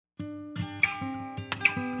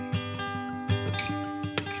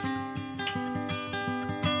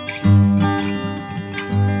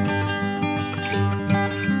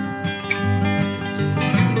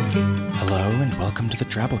welcome to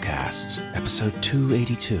the Drabblecast, episode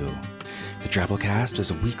 282. The Drabblecast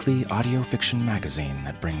is a weekly audio fiction magazine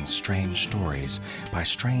that brings strange stories by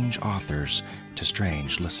strange authors to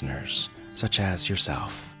strange listeners, such as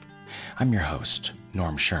yourself. I'm your host,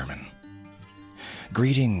 Norm Sherman.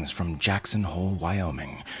 Greetings from Jackson Hole,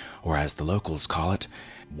 Wyoming, or as the locals call it,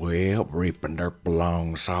 well, reaping their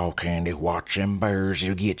long saw candy, watch them bears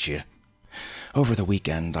will get you. Over the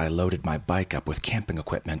weekend, I loaded my bike up with camping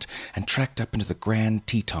equipment and trekked up into the Grand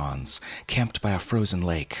Tetons, camped by a frozen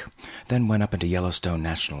lake, then went up into Yellowstone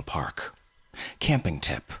National Park. Camping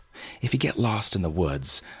tip: if you get lost in the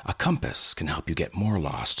woods, a compass can help you get more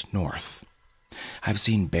lost north. I've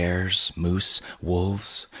seen bears, moose,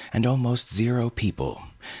 wolves, and almost zero people,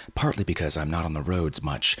 partly because I'm not on the roads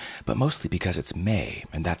much, but mostly because it's May,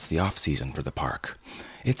 and that's the off-season for the park.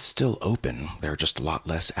 It's still open, there are just a lot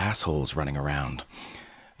less assholes running around.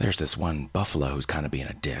 There's this one buffalo who's kind of being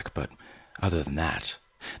a dick, but other than that,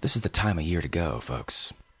 this is the time of year to go,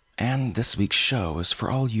 folks. And this week's show is for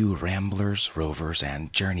all you ramblers, rovers,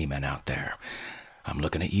 and journeymen out there. I'm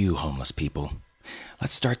looking at you, homeless people.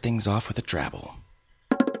 Let's start things off with a drabble.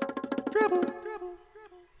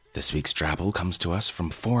 This week's drabble comes to us from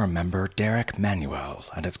forum member Derek Manuel,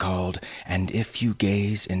 and it's called "And If You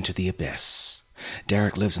Gaze Into the Abyss."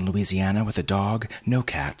 Derek lives in Louisiana with a dog, no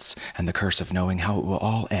cats, and the curse of knowing how it will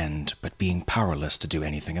all end, but being powerless to do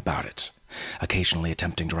anything about it. Occasionally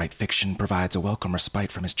attempting to write fiction provides a welcome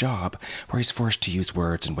respite from his job, where he's forced to use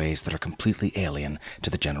words in ways that are completely alien to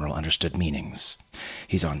the general understood meanings.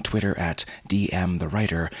 He's on Twitter at DM the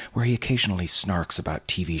Writer, where he occasionally snarks about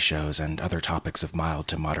TV shows and other topics of mild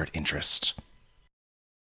to moderate interest.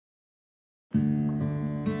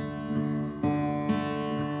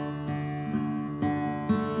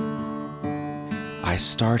 I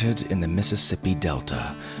started in the Mississippi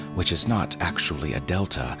Delta, which is not actually a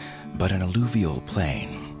delta, but an alluvial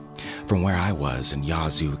plain. From where I was in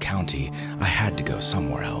Yazoo County, I had to go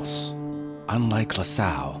somewhere else. Unlike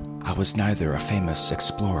LaSalle, I was neither a famous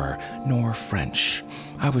explorer nor French.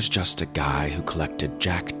 I was just a guy who collected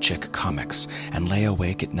Jack Chick comics and lay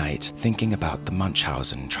awake at night thinking about the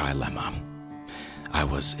Munchausen trilemma. I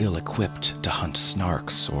was ill-equipped to hunt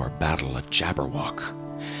snarks or battle a jabberwock.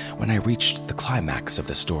 When I reached the climax of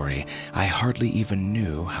the story, I hardly even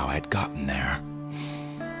knew how I'd gotten there.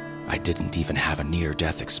 I didn't even have a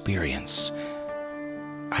near-death experience.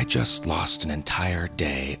 I just lost an entire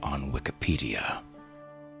day on Wikipedia.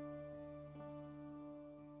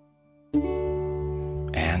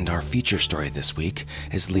 And our feature story this week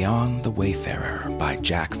is Liane the Wayfarer by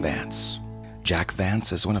Jack Vance. Jack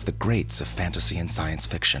Vance is one of the greats of fantasy and science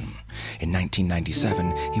fiction. In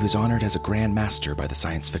 1997, he was honored as a Grand Master by the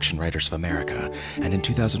Science Fiction Writers of America, and in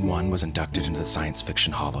 2001 was inducted into the Science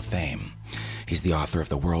Fiction Hall of Fame. He's the author of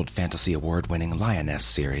the World Fantasy Award-winning Lioness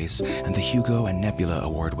series and the Hugo and Nebula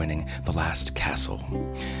Award-winning The Last Castle.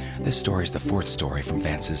 This story is the fourth story from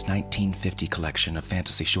Vance's 1950 collection of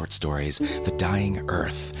fantasy short stories, The Dying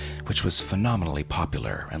Earth, which was phenomenally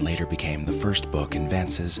popular and later became the first book in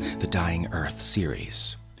Vance's The Dying Earth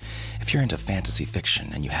series. If you're into fantasy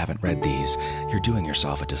fiction and you haven't read these, you're doing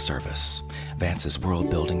yourself a disservice. Vance's world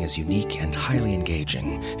building is unique and highly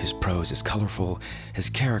engaging. His prose is colorful. His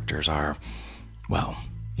characters are, well,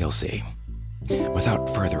 you'll see.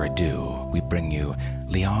 Without further ado, we bring you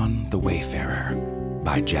Liane the Wayfarer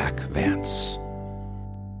by Jack Vance.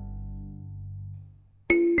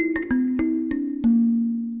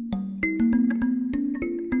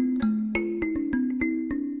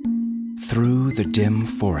 Through the dim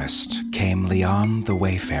forest came Liane the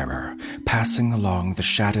Wayfarer, passing along the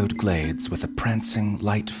shadowed glades with a prancing,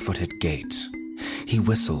 light-footed gait. He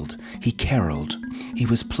whistled, he caroled, he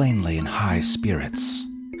was plainly in high spirits.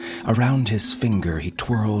 Around his finger he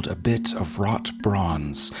twirled a bit of wrought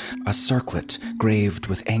bronze, a circlet graved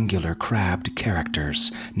with angular crabbed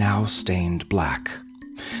characters, now stained black.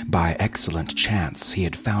 By excellent chance he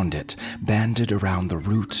had found it, banded around the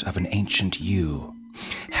root of an ancient yew.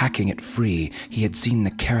 Hacking it free, he had seen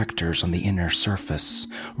the characters on the inner surface,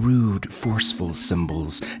 rude, forceful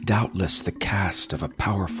symbols, doubtless the cast of a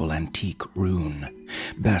powerful antique rune.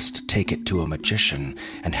 Best take it to a magician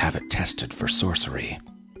and have it tested for sorcery.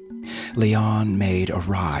 Liane made a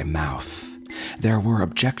wry mouth. There were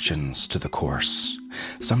objections to the course.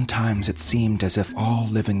 Sometimes it seemed as if all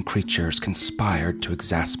living creatures conspired to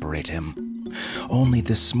exasperate him. Only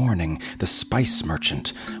this morning, the spice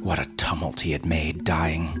merchant, what a tumult he had made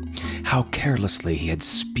dying. How carelessly he had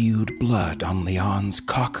spewed blood on Liane's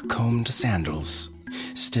cock-combed sandals.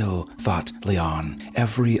 Still, thought Liane,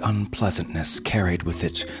 every unpleasantness carried with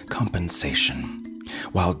it compensation.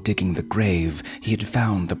 While digging the grave, he had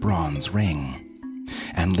found the bronze ring.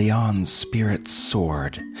 and Liane's spirit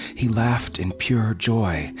soared. He laughed in pure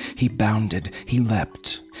joy. He bounded, he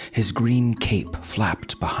leapt. His green cape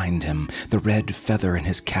flapped behind him. The red feather in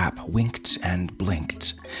his cap winked and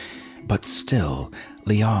blinked. But still,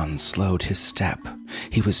 Liane slowed his step.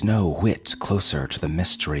 He was no whit closer to the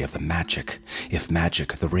mystery of the magic, if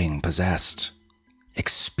magic the ring possessed.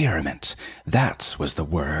 Experiment, that was the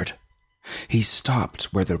word. He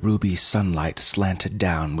stopped where the ruby sunlight slanted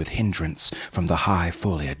down with hindrance from the high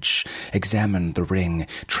foliage, examined the ring,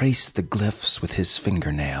 traced the glyphs with his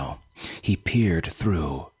fingernail. He peered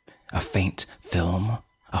through. A faint film?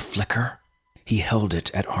 A flicker? He held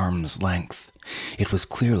it at arm's length. It was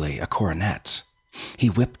clearly a coronet. He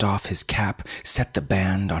whipped off his cap, set the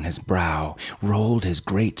band on his brow, rolled his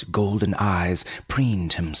great golden eyes,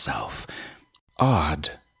 preened himself.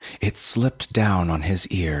 Odd. It slipped down on his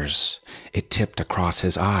ears. It tipped across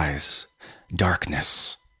his eyes.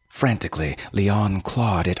 Darkness. Frantically, Liane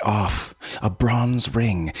clawed it off. A bronze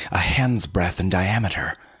ring, a hand's breadth in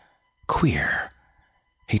diameter. Queer.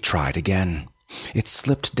 He tried again. It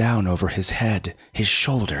slipped down over his head, his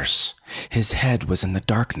shoulders. His head was in the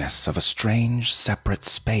darkness of a strange, separate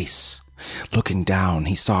space. Looking down,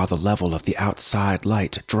 he saw the level of the outside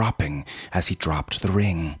light dropping as he dropped the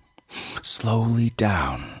ring. Slowly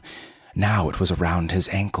down. Now it was around his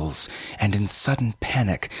ankles, and in sudden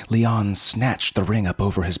panic, Liane snatched the ring up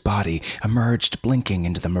over his body, emerged blinking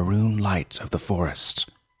into the maroon light of the forest.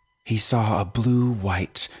 He saw a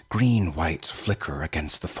blue-white, green-white flicker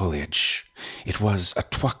against the foliage. It was a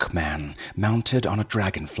twuck man mounted on a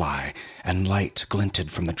dragonfly, and light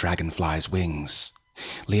glinted from the dragonfly's wings.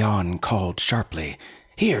 Liane called sharply,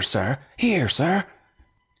 "Here, sir! Here, sir!"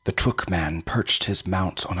 The twuck man perched his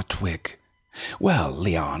mount on a twig. "Well,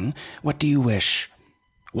 Liane, what do you wish?"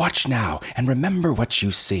 "Watch now, and remember what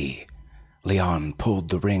you see." Liane pulled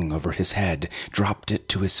the ring over his head, dropped it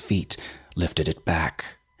to his feet, lifted it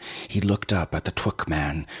back. He looked up at the twuck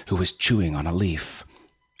man, who was chewing on a leaf.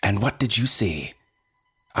 "And what did you see?"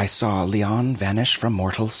 "I saw Liane vanish from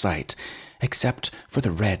mortal sight, except for the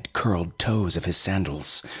red curled toes of his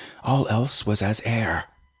sandals. All else was as air."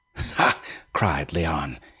 "Ha!" cried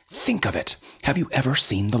Liane. "Think of it! Have you ever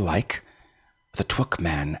seen the like?" The twuck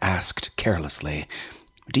man asked carelessly,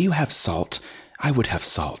 "Do you have salt? I would have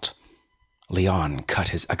salt." Liane cut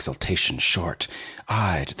his exultation short,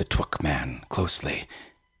 eyed the twuck man closely.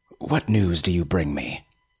 "What news do you bring me?"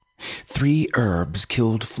 3 herbs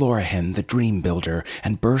killed Florian the dream builder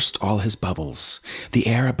and burst all his bubbles. The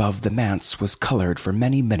air above the manse was colored for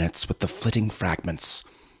many minutes with the flitting fragments.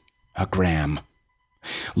 "A gram."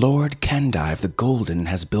 "Lord Candive the Golden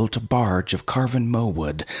has built a barge of carven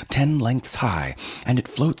mowood 10 lengths high, and it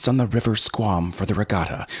floats on the river Squam for the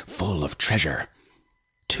regatta, full of treasure."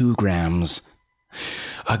 2 grams.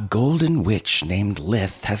 "A golden witch named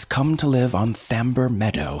Lith has come to live on Thamber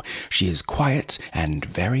Meadow. She is quiet and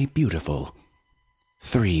very beautiful."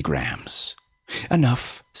 3 grams.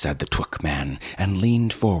 "Enough," said the twuck man, and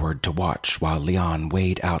leaned forward to watch while Liane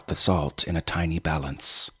weighed out the salt in a tiny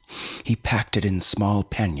balance. He packed it in small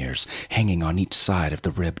panniers hanging on each side of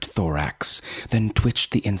the ribbed thorax, then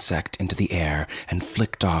twitched the insect into the air and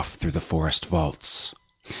flicked off through the forest vaults.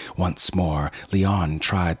 Once more, Liane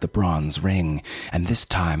tried the bronze ring, and this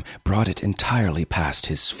time brought it entirely past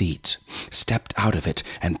his feet, stepped out of it,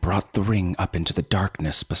 and brought the ring up into the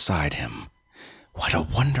darkness beside him. What a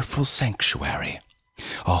wonderful sanctuary!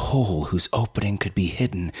 A hole whose opening could be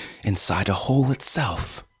hidden inside a hole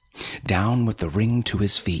itself. Down with the ring to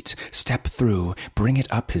his feet, step through, bring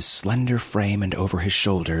it up his slender frame and over his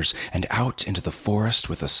shoulders, and out into the forest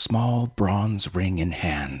with a small bronze ring in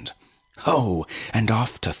hand. Ho, and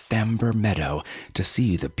off to Thamber Meadow to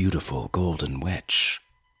see the beautiful golden witch.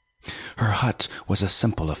 Her hut was a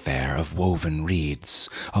simple affair of woven reeds,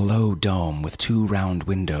 a low dome with 2 round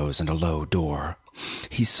windows and a low door.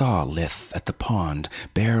 He saw Lith at the pond,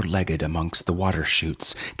 bare-legged amongst the water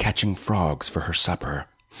shoots, catching frogs for her supper.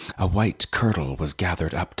 A white kirtle was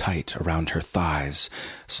gathered up tight around her thighs.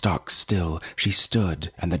 Stock still she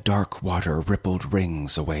stood, and the dark water rippled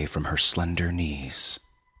rings away from her slender knees.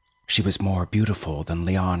 She was more beautiful than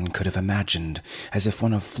Liane could have imagined, as if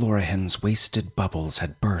one of Florian's wasted bubbles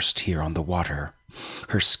had burst here on the water.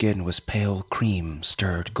 Her skin was pale cream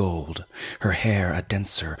stirred gold, her hair a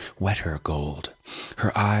denser, wetter gold.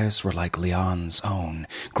 Her eyes were like Liane's own,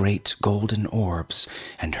 great golden orbs,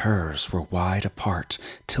 and hers were wide apart,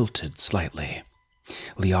 tilted slightly.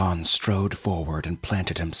 Liane strode forward and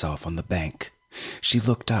planted himself on the bank. She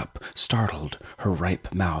looked up, startled, her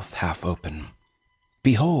ripe mouth half open.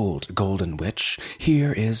 "Behold, golden witch,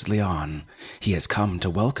 here is Liane. He has come to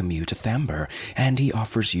welcome you to Thamber, and he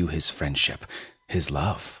offers you his friendship. his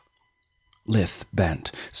love. Lith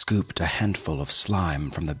bent, scooped a handful of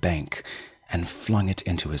slime from the bank, and flung it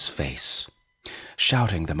into his face.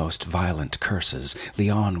 Shouting the most violent curses,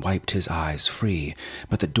 Liane wiped his eyes free,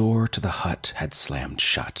 but the door to the hut had slammed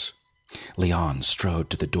shut. Liane strode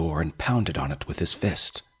to the door and pounded on it with his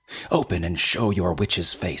fist. "Open and show your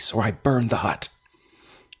witch's face, or I burn the hut."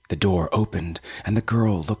 The door opened, and the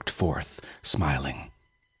girl looked forth, smiling.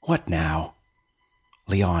 "What now?"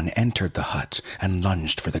 Liane entered the hut and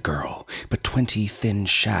lunged for the girl, but 20 thin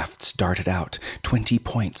shafts darted out, 20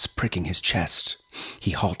 points pricking his chest.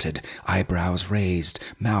 He halted, eyebrows raised,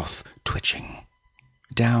 mouth twitching.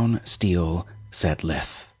 "Down, steel," said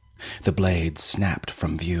Lith. The blade snapped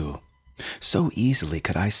from view. "So easily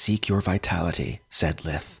could I seek your vitality," said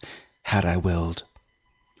Lith, "had I willed."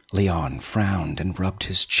 Liane frowned and rubbed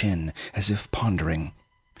his chin as if pondering.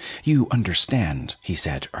 "You understand," he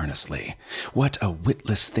said earnestly, "what a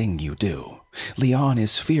witless thing you do. Liane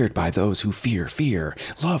is feared by those who fear fear,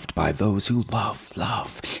 loved by those who love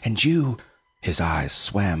love, and you—" His eyes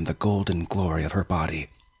swam the golden glory of her body.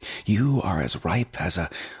 "You are as ripe as a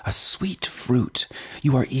sweet fruit.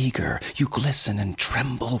 You are eager, you glisten and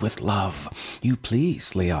tremble with love. You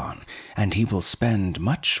please Liane, and he will spend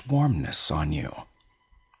much warmness on you."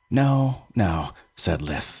 "No, no," said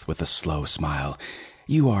Lith with a slow smile.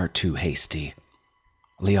 "You are too hasty."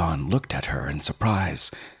 Liane looked at her in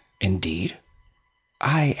surprise. "Indeed?"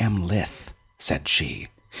 "I am Lith," said she.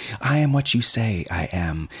 "I am what you say I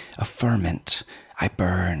am, a ferment. I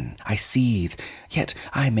burn, I seethe, yet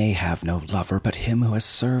I may have no lover but him who has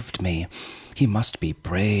served me. He must be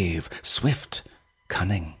brave, swift,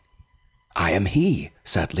 cunning." "I am he,"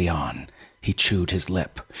 said Liane. He chewed his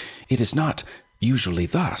lip. "It is not usually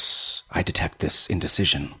thus. I detect this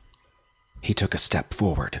indecision." He took a step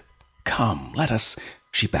forward. "Come, let us—"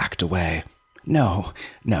 She backed away. No,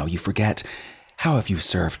 you forget. How have you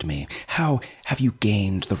served me? How have you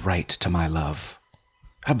gained the right to my love?"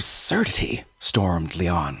 "Absurdity!" stormed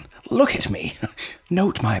Liane. "Look at me.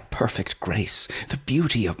 Note my perfect grace, the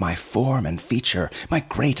beauty of my form and feature, my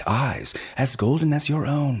great eyes, as golden as your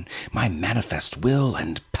own, my manifest will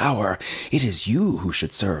and power. It is you who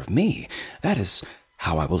should serve me. That is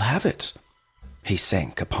how I will have it." He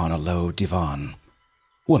sank upon a low divan.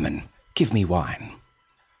 "Woman, give me wine."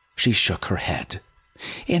 She shook her head.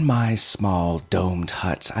 "In my small domed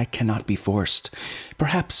hut I cannot be forced.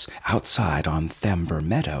 Perhaps outside on Thamber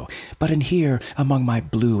Meadow, but in here among my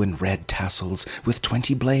blue and red tassels, with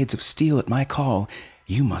 20 blades of steel at my call,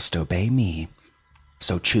 you must obey me.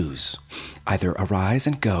 So choose. Either arise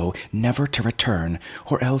and go, never to return,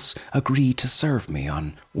 or else agree to serve me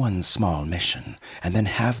on one small mission, and then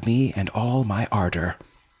have me and all my ardor."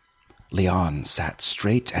 Liane sat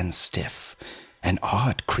straight and stiff. An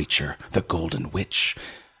odd creature, the Golden Witch,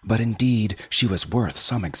 but indeed she was worth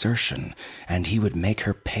some exertion, and he would make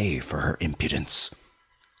her pay for her impudence.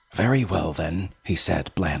 "Very well, then," he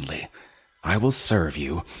said blandly. "I will serve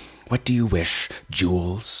you. What do you wish?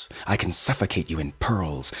 Jewels? I can suffocate you in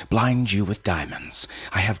pearls, blind you with diamonds.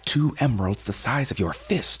 I have 2 emeralds the size of your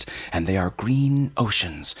fist, and they are green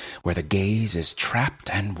oceans, where the gaze is trapped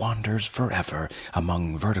and wanders forever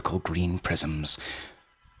among vertical green prisms.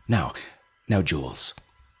 Now, Jules.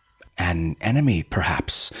 An enemy,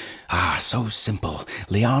 perhaps. Ah, so simple.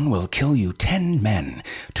 Liane will kill you 10 men.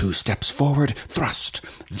 2 steps forward, thrust.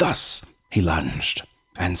 Thus, he lunged,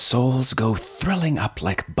 and souls go thrilling up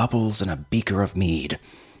like bubbles in a beaker of mead.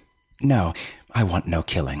 No, I want no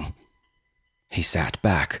killing." He sat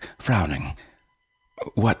back, frowning.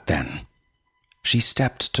 "What then?" She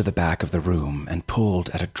stepped to the back of the room and pulled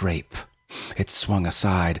at a drape. It swung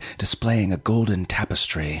aside, displaying a golden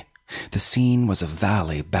tapestry. The scene was a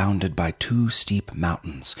valley bounded by 2 steep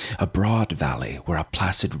mountains, a broad valley where a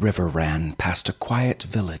placid river ran past a quiet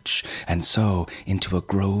village, and so into a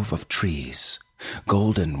grove of trees.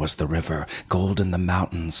 Golden was the river, golden the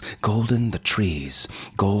mountains, golden the trees,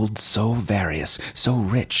 gold so various, so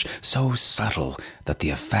rich, so subtle, that the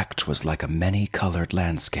effect was like a many-colored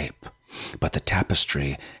landscape. But the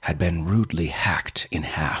tapestry had been rudely hacked in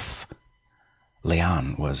half.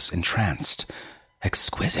 Liane was entranced.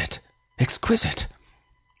 "Exquisite, exquisite,"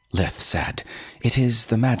 Lith said. "It is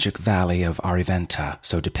the magic valley of Ariventa,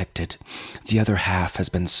 so depicted. The other half has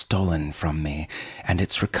been stolen from me, and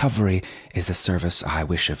its recovery is the service I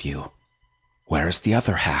wish of you." "Where is the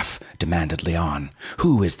other half?" demanded Liane.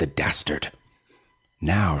 "Who is the dastard?"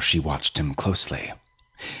 Now she watched him closely.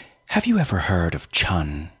 "Have you ever heard of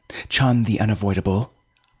Chun the Unavoidable?"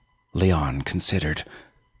 Liane considered.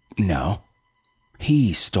 "No."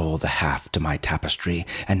 "He stole the half to my tapestry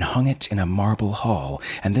and hung it in a marble hall,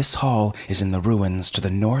 and this hall is in the ruins to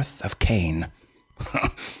the north of Cain."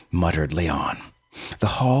 muttered Liane.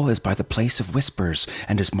 "The hall is by the place of whispers,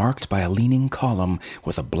 and is marked by a leaning column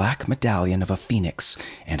with a black medallion of a phoenix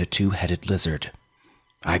and a two-headed lizard."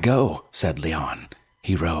 "I go," said Liane.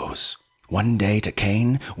 He rose. "One day to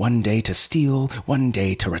Cain, one day to steal, one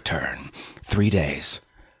day to return. 3 days.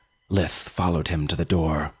 Lith followed him to the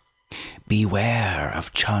door. "Beware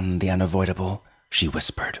of Chun the Unavoidable," she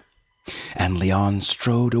whispered. And Liane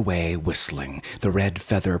strode away whistling, the red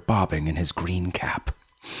feather bobbing in his green cap.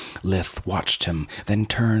 Lith watched him, then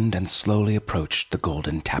turned and slowly approached the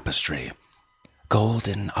golden tapestry.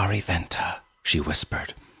 "Golden Ariventa," she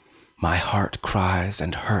whispered. "My heart cries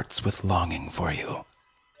and hurts with longing for you."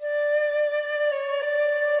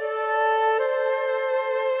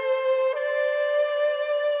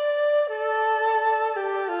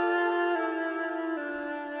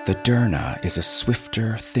 The Derna is a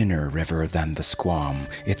swifter, thinner river than the Squam,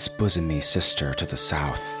 its bosomy sister to the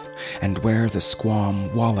south, and where the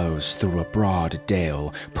Squam wallows through a broad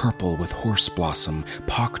dale, purple with horse blossom,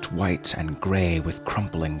 pocked white and gray with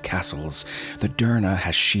crumbling castles, the Derna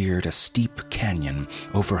has sheared a steep canyon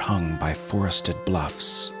overhung by forested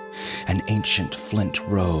bluffs. An ancient flint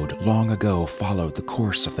road long ago followed the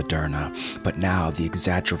course of the Derna, but now the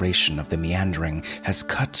exaggeration of the meandering has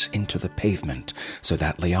cut into the pavement, so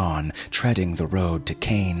that Liane, treading the road to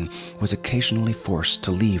Cain, was occasionally forced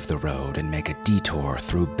to leave the road and make a detour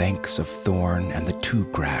through banks of thorn and the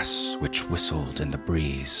tube grass which whistled in the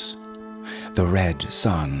breeze. The red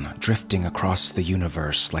sun, drifting across the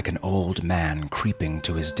universe like an old man creeping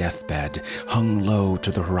to his deathbed, hung low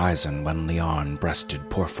to the horizon when Liane breasted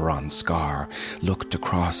Porphyron Scar, looked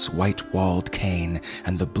across white-walled Cain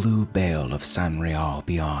and the blue bale of San Real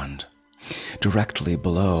beyond. Directly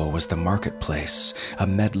below was the marketplace, a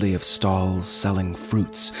medley of stalls selling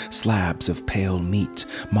fruits, slabs of pale meat,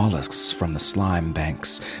 mollusks from the slime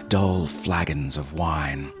banks, dull flagons of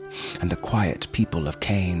wine. And the quiet people of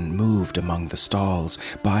Cain moved among the stalls,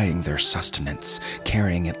 buying their sustenance,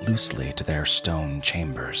 carrying it loosely to their stone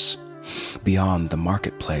chambers. Beyond the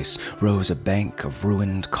marketplace rose a bank of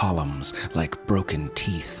ruined columns like broken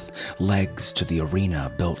teeth, legs to the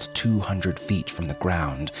arena built 200 feet from the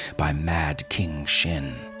ground by Mad King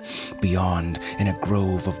Shin. Beyond, in a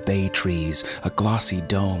grove of bay trees, a glossy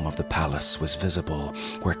dome of the palace was visible,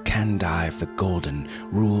 where Candive the Golden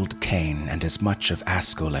ruled Cain and as much of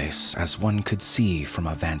Ascolace as one could see from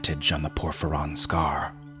a vantage on the Porphyron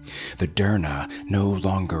Scar. The Derna, no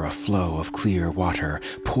longer a flow of clear water,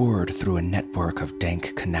 poured through a network of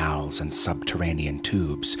dank canals and subterranean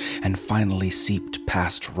tubes, and finally seeped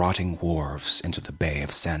past rotting wharves into the Bay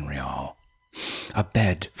of San Real. A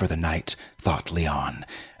bed for the night, thought Liane,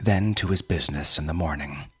 then to his business in the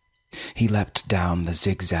morning. He leapt down the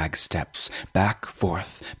zigzag steps, back,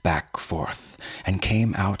 forth, and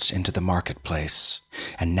came out into the marketplace.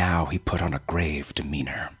 And now he put on a grave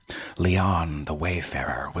demeanor. Liane the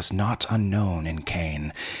Wayfarer was not unknown in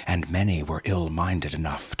Cain, and many were ill-minded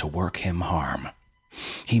enough to work him harm.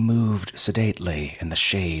 He moved sedately in the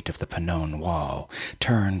shade of the Panone wall,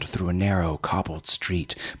 turned through a narrow cobbled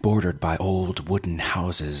street bordered by old wooden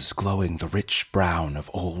houses glowing the rich brown of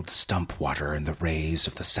old stump water in the rays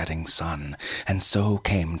of the setting sun, and so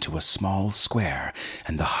came to a small square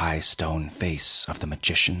and the high stone face of the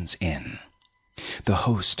Magician's Inn. The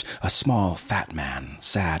host, a small fat man,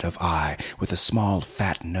 sad of eye, with a small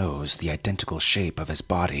fat nose the identical shape of his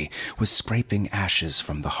body, was scraping ashes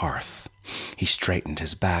from the hearth. He straightened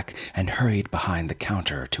his back and hurried behind the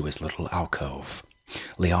counter to his little alcove.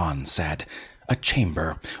 Liane said, "A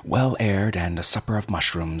chamber, well aired, and a supper of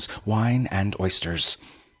mushrooms, wine, and oysters."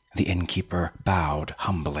 The innkeeper bowed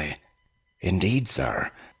humbly. "Indeed,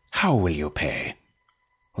 sir. How will you pay?"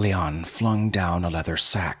 Liane flung down a leather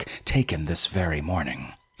sack, taken this very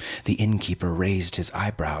morning. The innkeeper raised his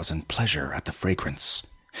eyebrows in pleasure at the fragrance.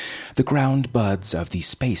 "The ground buds of the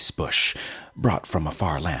space bush, brought from a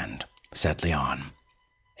far land," said Liane.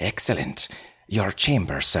 "Excellent. Your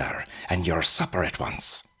chamber, sir, and your supper at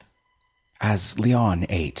once." As Liane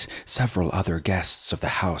ate, several other guests of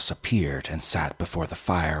the house appeared and sat before the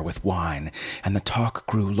fire with wine, and the talk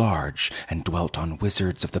grew large and dwelt on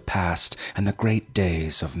wizards of the past and the great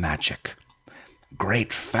days of magic.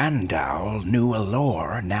 "Great Fandowl knew a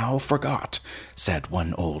lore now forgot," said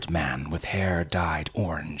one old man with hair dyed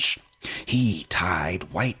orange. "He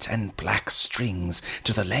tied white and black strings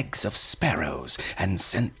to the legs of sparrows and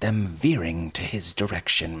sent them veering to his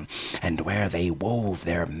direction, and where they wove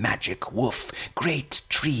their magic woof, great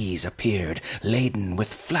trees appeared, laden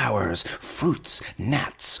with flowers, fruits,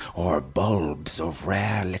 nuts, or bulbs of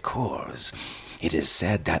rare liqueurs. It is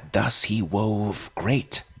said that thus he wove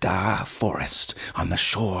great Da forest on the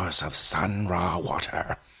shores of Sun Ra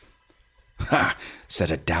water. "Ha!" said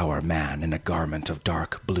a dour man in a garment of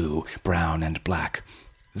dark blue, brown, and black.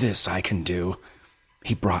 "This I can do."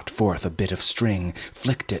 He brought forth a bit of string,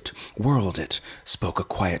 flicked it, whirled it, spoke a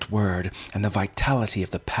quiet word, and the vitality of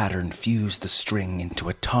the pattern fused the string into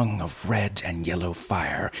a tongue of red and yellow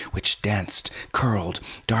fire, which danced, curled,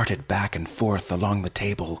 darted back and forth along the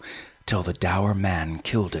table, till the dour man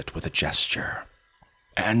killed it with a gesture.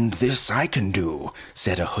 "And this I can do,"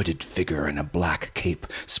 said a hooded figure in a black cape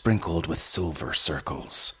sprinkled with silver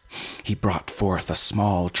circles. He brought forth a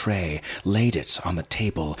small tray, laid it on the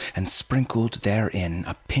table, and sprinkled therein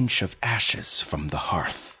a pinch of ashes from the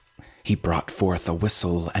hearth. He brought forth a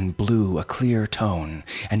whistle and blew a clear tone,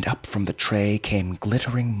 and up from the tray came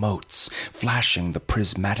glittering motes, flashing the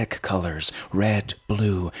prismatic colors, red,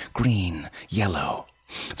 blue, green, yellow.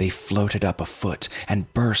 They floated up a foot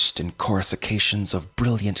and burst in coruscations of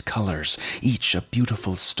brilliant colors, each a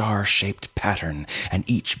beautiful star-shaped pattern, and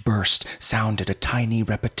each burst sounded a tiny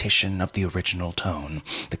repetition of the original tone,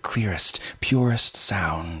 the clearest, purest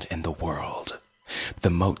sound in the world. The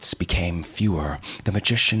motes became fewer, the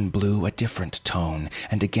magician blew a different tone,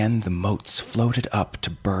 and again the motes floated up to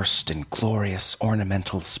burst in glorious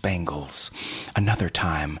ornamental spangles. Another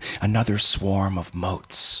time, another swarm of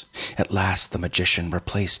motes. At last the magician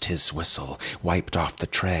replaced his whistle, wiped off the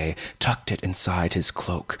tray, tucked it inside his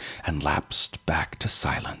cloak, and lapsed back to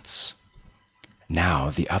silence. Now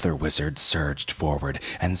the other wizard surged forward,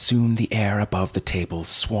 and soon the air above the table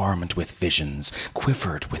swarmed with visions,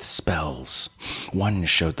 quivered with spells. One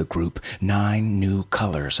showed the group 9 new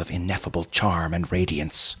colors of ineffable charm and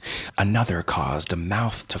radiance. Another caused a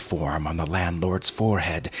mouth to form on the landlord's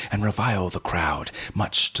forehead and revile the crowd,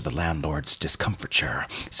 much to the landlord's discomfiture,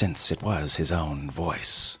 since it was his own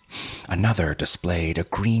voice. Another displayed a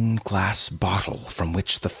green glass bottle from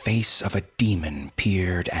which the face of a demon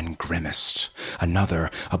peered and grimaced. Another,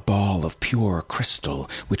 a ball of pure crystal,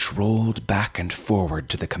 which rolled back and forward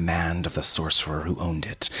to the command of the sorcerer who owned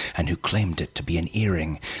it, and who claimed it to be an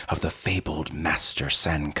earring of the fabled Master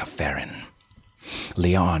Sankaferin.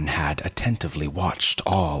 Liane had attentively watched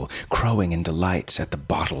all, crowing in delight at the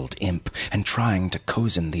bottled imp, and trying to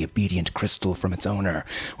cozen the obedient crystal from its owner,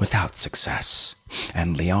 without success.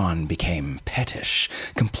 And Liane became pettish,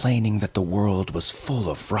 complaining that the world was full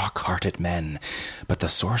of rock-hearted men. But the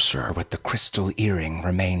sorcerer with the crystal earring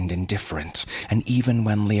remained indifferent, and even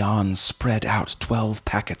when Liane spread out 12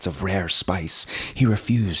 packets of rare spice, he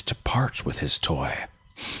refused to part with his toy.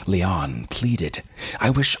 Liane pleaded,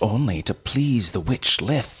 "I wish only to please the witch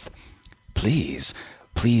Lith." "Please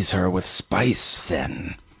her with spice,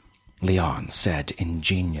 then," Liane said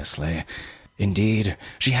ingeniously. "Indeed,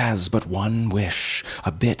 she has but one wish,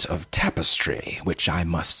 a bit of tapestry, which I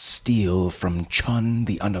must steal from Chun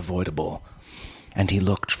the Unavoidable." And he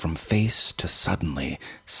looked from face to suddenly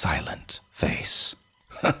silent face.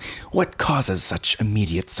 "What causes such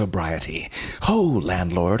immediate sobriety? Ho,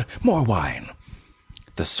 landlord, more wine."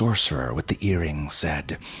 The sorcerer with the earring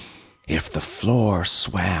said, "If the floor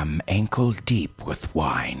swam ankle-deep with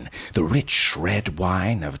wine, the rich red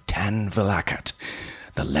wine of Tan Vilakat,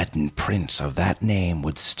 the leaden print of that name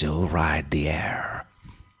would still ride the air."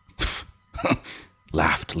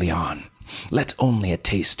 laughed Liane. "Let only a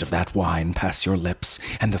taste of that wine pass your lips,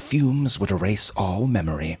 and the fumes would erase all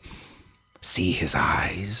memory." "See his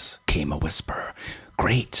eyes," came a whisper,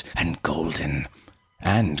 "great and golden."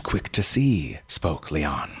 "And quick to see," spoke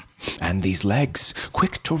Liane. "And these legs,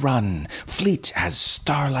 quick to run, fleet as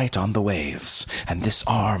starlight on the waves. And this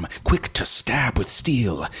arm, quick to stab with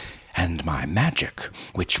steel. And my magic,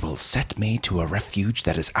 which will set me to a refuge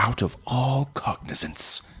that is out of all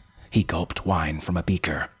cognizance." He gulped wine from a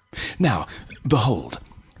beaker. "Now, behold,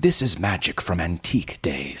 this is magic from antique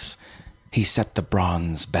days." He set the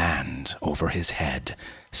bronze band over his head,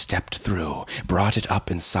 stepped through, brought it up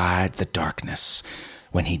inside the darkness.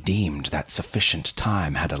 When he deemed that sufficient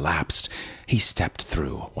time had elapsed, he stepped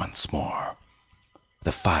through once more.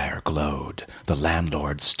 The fire glowed. The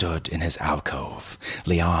landlord stood in his alcove.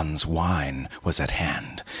 Liane's wine was at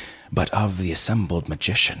hand, but of the assembled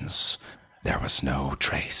magicians there was no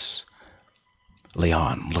trace.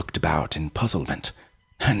 Liane looked about in puzzlement.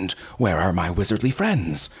 "And where are my wizardly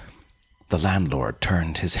friends?" The landlord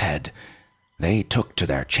turned his head. "They took to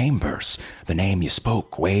their chambers. The name you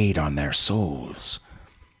spoke weighed on their souls."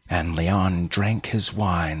 And Liane drank his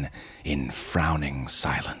wine in frowning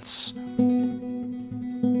silence.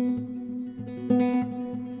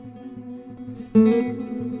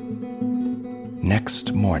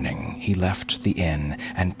 Next morning he left the inn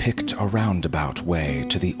and picked a roundabout way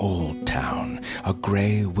to the old town, a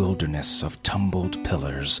gray wilderness of tumbled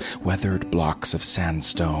pillars, weathered blocks of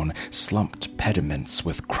sandstone, slumped pediments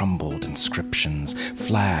with crumbled inscriptions,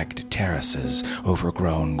 flagged terraces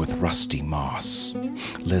overgrown with rusty moss.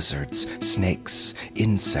 Lizards, snakes,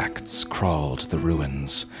 insects crawled the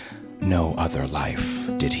ruins. No other life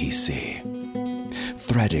did he see.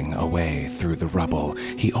 Threading a way through the rubble,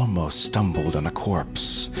 he almost stumbled on a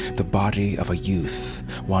corpse, the body of a youth,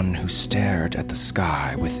 one who stared at the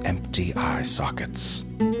sky with empty eye sockets.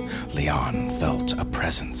 Liane felt a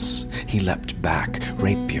presence. He leapt back,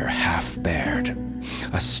 rapier half-bared.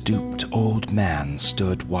 A stooped old man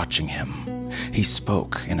stood watching him. He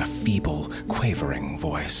spoke in a feeble, quavering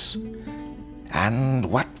voice. "And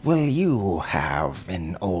what will you have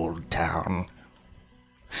in Old Town?"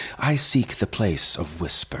 "I seek the place of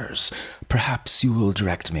whispers. Perhaps you will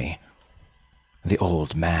direct me." The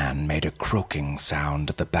old man made a croaking sound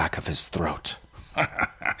at the back of his throat.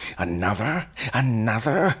 Another?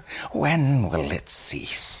 Another? When will it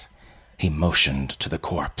cease?" He motioned to the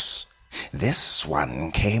corpse. "This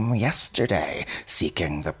one came yesterday,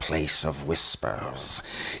 seeking the place of whispers.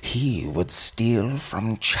 He would steal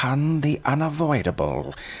from Chun the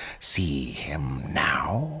Unavoidable. See him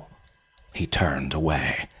now?" He turned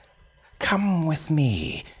away. "Come with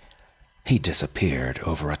me." He disappeared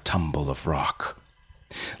over a tumble of rock.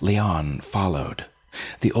 Liane followed.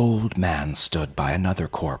 The old man stood by another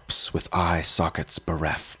corpse with eye sockets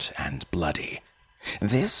bereft and bloody.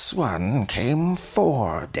 "This one came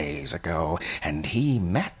 4 days ago, and he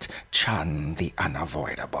met Chun the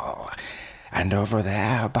Unavoidable. And over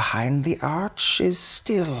there behind the arch is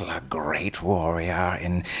still a great warrior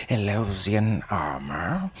in Elosian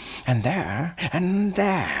armor. And there,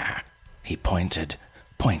 He pointed,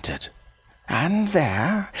 and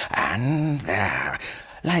there,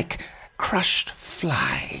 like crushed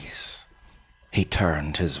flies." He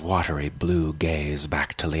turned his watery blue gaze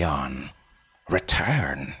back to Liane.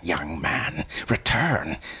 "Return, young man,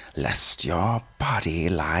 return, lest your body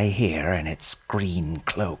lie here in its green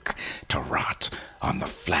cloak to rot on the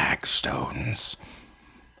flagstones."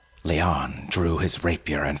 Liane drew his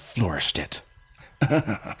rapier and flourished it.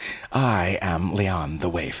 "I am Liane the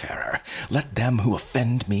Wayfarer. Let them who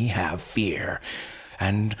offend me have fear.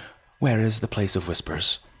 And where is the place of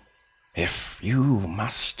whispers?" "If you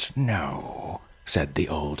must know," said the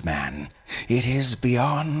old man, "it is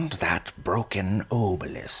beyond that broken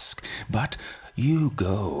obelisk, but you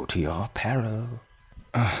go to your peril."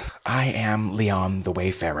 "I am Liane the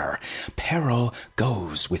Wayfarer. Peril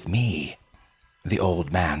goes with me." The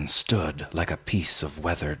old man stood like a piece of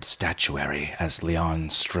weathered statuary as Liane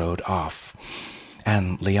strode off,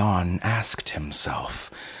 and Liane asked himself,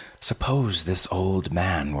 suppose this old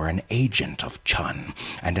man were an agent of Chun,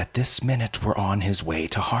 and at this minute were on his way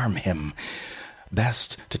to harm him.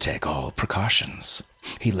 Best to take all precautions.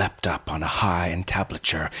 He leapt up on a high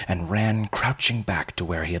entablature and ran crouching back to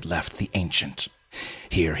where he had left the ancient.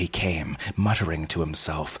 Here he came, muttering to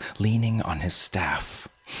himself, leaning on his staff.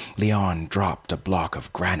 Liane dropped a block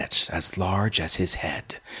of granite as large as his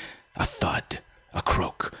head. A thud, a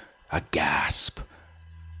croak, a gasp,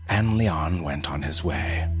 and Liane went on his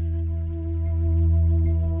way.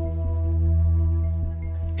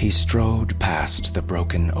 He strode past the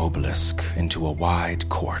broken obelisk into a wide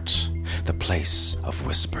court, the place of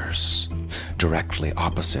whispers. Directly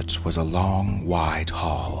opposite was a long, wide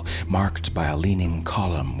hall, marked by a leaning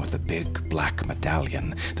column with a big black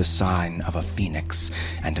medallion, the sign of a phoenix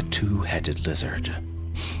and a two-headed lizard.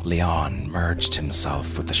 Liane merged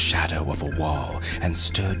himself with the shadow of a wall and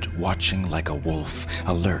stood watching like a wolf,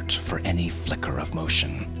 alert for any flicker of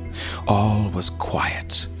motion. All was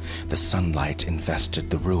quiet. The sunlight invested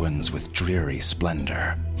the ruins with dreary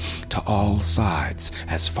splendor. To all sides,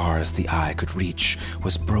 as far as the eye could reach,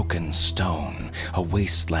 was broken stone, a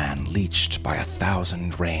wasteland leached by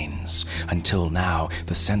 1,000 rains, until now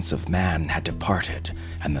the sense of man had departed,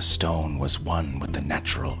 and the stone was one with the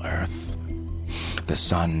natural earth. The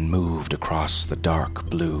sun moved across the dark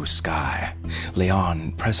blue sky.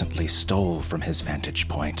 Liane presently stole from his vantage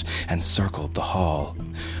point and circled the hall.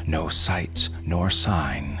 No sight nor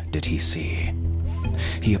sign did he see.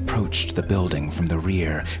 He approached the building from the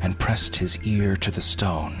rear and pressed his ear to the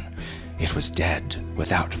stone. It was dead,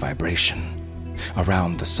 without vibration.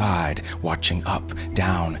 Around the side, watching up,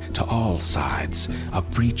 down, to all sides, a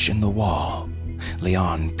breach in the wall.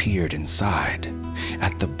 Liane peered inside.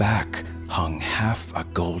 At the back hung half a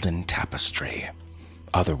golden tapestry.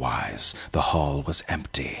 Otherwise, the hall was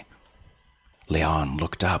empty. Liane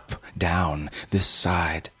looked up, down, this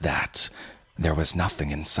side, that. There was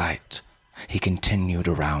nothing in sight. He continued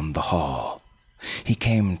around the hall. He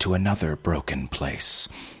came to another broken place.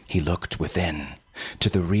 He looked within. To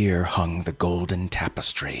the rear hung the golden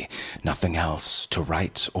tapestry, nothing else, to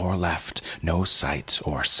right or left, no sight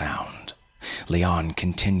or sound. Liane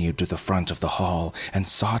continued to the front of the hall and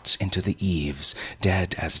sought into the eaves,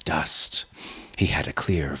 dead as dust. He had a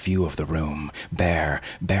clear view of the room, bare,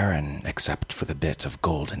 barren except for the bit of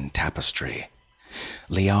golden tapestry.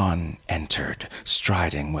 Liane entered,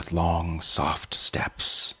 striding with long, soft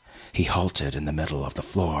steps. He halted in the middle of the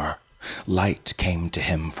floor. Light came to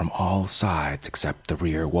him from all sides except the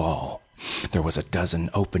rear wall. There was a dozen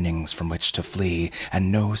openings from which to flee,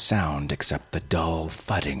 and no sound except the dull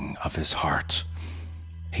thudding of his heart.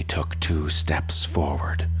 He took 2 steps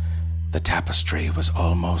forward. The tapestry was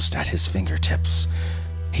almost at his fingertips.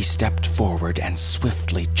 He stepped forward and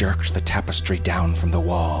swiftly jerked the tapestry down from the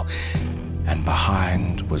wall, and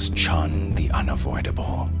behind was Chun the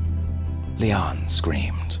Unavoidable. Liane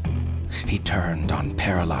screamed. He turned on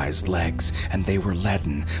paralyzed legs, and they were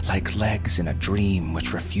leaden, like legs in a dream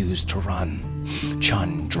which refused to run.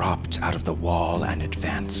 Chun dropped out of the wall and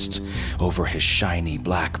advanced. Over his shiny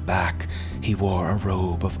black back, he wore a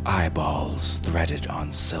robe of eyeballs threaded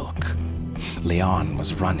on silk. Liane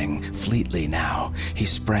was running, fleetly now. He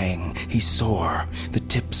sprang, he soared. The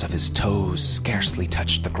tips of his toes scarcely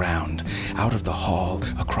touched the ground. Out of the hall,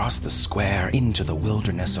 across the square, into the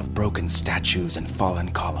wilderness of broken statues and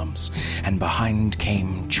fallen columns. And behind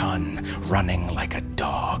came Chun, running like a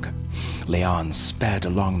dog. Liane sped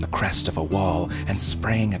along the crest of a wall and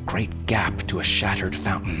sprang a great gap to a shattered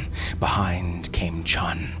fountain. Behind came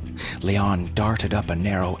Chun. Liane darted up a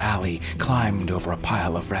narrow alley, climbed over a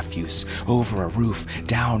pile of refuse, over a roof,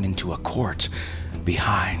 down into a court.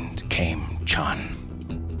 Behind came Chun.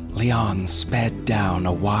 Liane sped down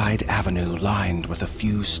a wide avenue lined with a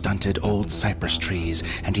few stunted old cypress trees,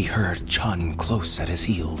 and he heard Chun close at his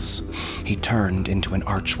heels. He turned into an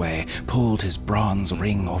archway, pulled his bronze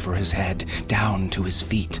ring over his head, down to his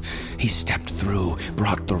feet. He stepped through,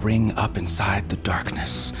 brought the ring up inside the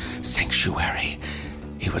darkness. Sanctuary.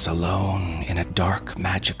 He was alone in a dark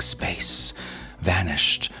magic space,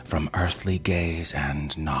 vanished from earthly gaze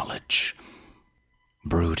and knowledge.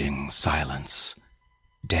 Brooding silence,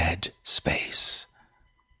 dead space.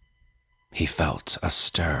 He felt a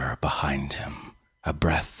stir behind him, a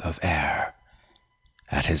breath of air.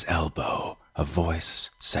 At his elbow, a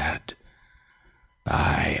voice said,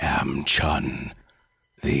 "I am Chun,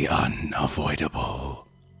 the Unavoidable."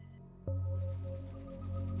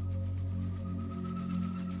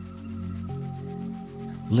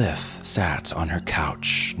 Lith sat on her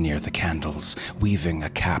couch near the candles, weaving a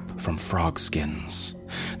cap from frog skins.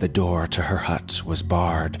 The door to her hut was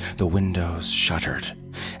barred, the windows shuttered.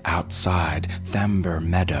 Outside, Thember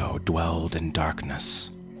Meadow dwelled in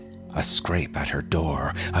darkness. A scrape at her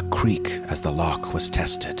door, a creak as the lock was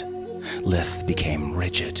tested. Lith became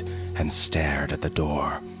rigid and stared at the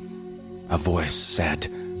door. A voice said,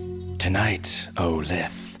 "Tonight, O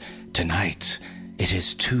Lith, tonight, it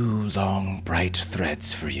is 2 long bright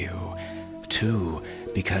threads for you. 2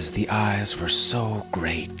 because the eyes were so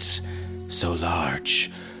great, so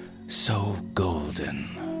large, so golden."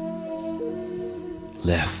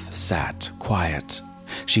 Lith sat quiet.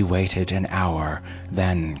 She waited an hour,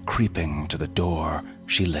 then creeping to the door,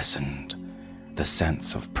 she listened. The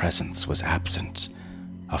sense of presence was absent.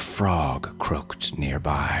 A frog croaked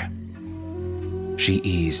nearby. She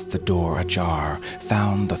eased the door ajar,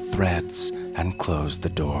 found the threads, and closed the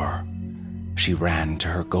door. She ran to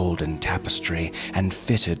her golden tapestry and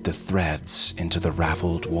fitted the threads into the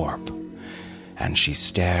raveled warp. And she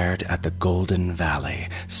stared at the golden valley,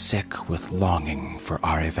 sick with longing for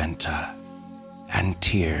Ariventa. And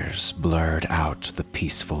tears blurred out the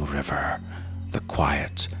peaceful river, the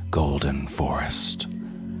quiet golden forest.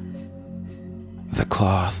 "The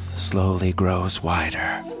cloth slowly grows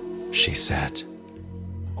wider," she said.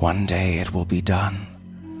 "One day it will be done,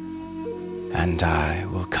 and I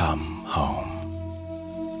will come home."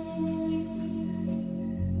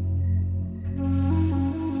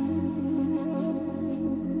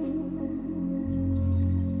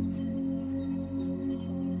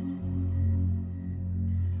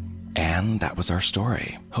 And that was our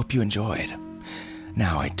story. Hope you enjoyed.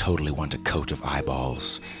 Now I totally want a coat of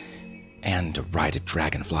eyeballs, and to ride a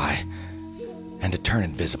dragonfly, and to turn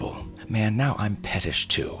invisible. Man, now I'm pettish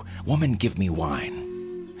too. Woman, give me wine.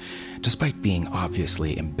 Despite being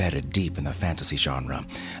obviously embedded deep in the fantasy genre,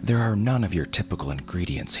 there are none of your typical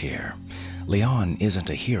ingredients here. Liane isn't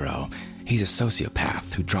a hero. He's a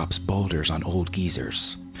sociopath who drops boulders on old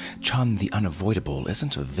geezers. Chun the Unavoidable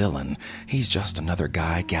isn't a villain. He's just another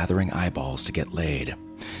guy gathering eyeballs to get laid.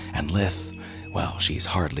 And Lith, well, she's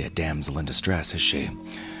hardly a damsel in distress, is she?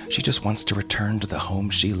 She just wants to return to the home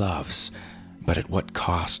she loves, but at what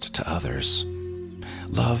cost to others?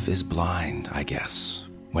 Love is blind, I guess,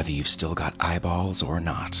 whether you've still got eyeballs or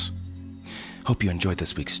not. Hope you enjoyed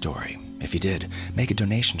this week's story. If you did, make a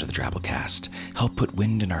donation to the Drabblecast. Help put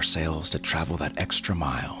wind in our sails to travel that extra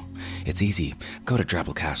mile. It's easy. Go to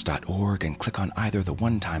drabblecast.org and click on either the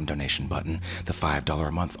one-time donation button, the $5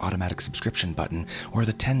 a month automatic subscription button, or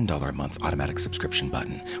the $10 a month automatic subscription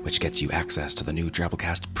button, which gets you access to the new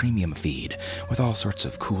Drabblecast premium feed with all sorts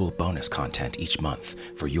of cool bonus content each month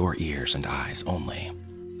for your ears and eyes only.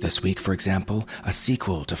 This week, for example, a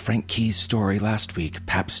sequel to Frank Key's story last week,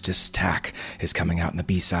 Pabstis Tack, is coming out in the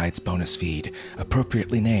B-Sides bonus feed,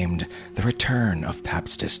 appropriately named The Return of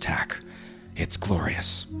Pabstis Tack. It's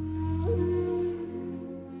glorious.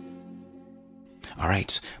 All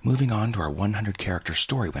right, moving on to our 100-character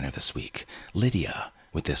story winner this week, Lydia,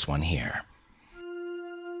 with this one here.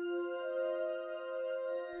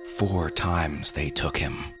 4 times they took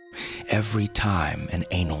him, every time an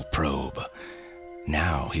anal probe.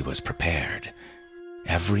 Now he was prepared.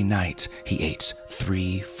 Every night he ate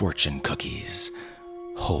 3 fortune cookies,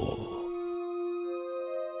 whole.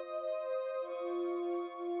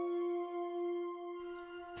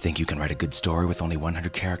 Think you can write a good story with only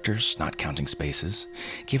 100 characters, not counting spaces?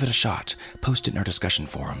 Give it a shot. Post it in our discussion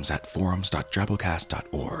forums at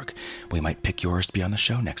forums.drabblecast.org. We might pick yours to be on the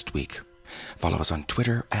show next week. Follow us on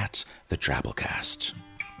Twitter at the Drabblecast.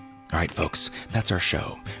 All right, folks, that's our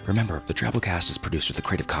show. Remember, the Drabblecast is produced with the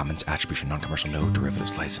Creative Commons Attribution Non-Commercial No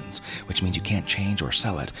Derivatives License, which means you can't change or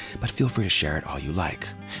sell it, but feel free to share it all you like.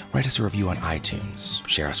 Write us a review on iTunes,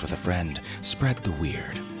 share us with a friend, spread the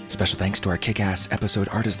weird. Special thanks to our kick-ass episode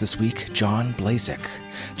artist this week, John Blazek.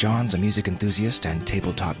 John's a music enthusiast and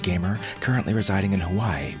tabletop gamer, currently residing in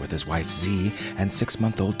Hawaii with his wife Z and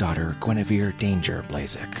 6-month-old daughter Guinevere Danger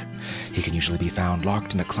Blazek. He can usually be found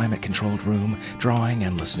locked in a climate-controlled room, drawing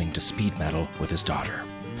and listening to speed metal with his daughter.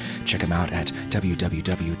 Check him out at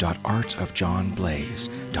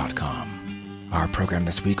www.artofjohnblaze.com. Our program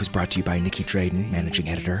this week was brought to you by Nikki Drayden, Managing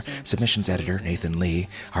Editor, Submissions Editor Nathan Lee,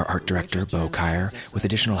 our Art Director Bo Kyer, with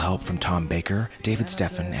additional help from Tom Baker, David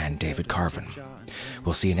Steffen, and David Carvin.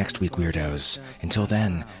 We'll see you next week, weirdos. Until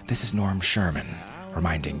then, this is Norm Sherman,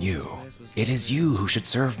 reminding you, it is you who should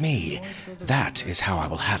serve me. That is how I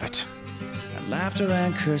will have it. And laughter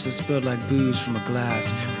and curses spilled like booze from a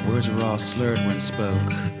glass. Words were all slurred when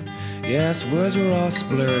spoke. Yes, words were all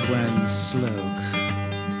slurred when sloke.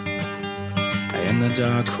 In the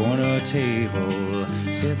dark corner table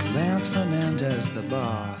sits Lance Fernandez, the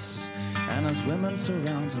boss, and his women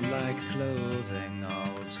surround her like clothing,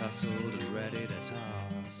 all tussled and ready to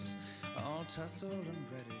toss, all tussled and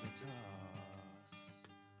ready to toss.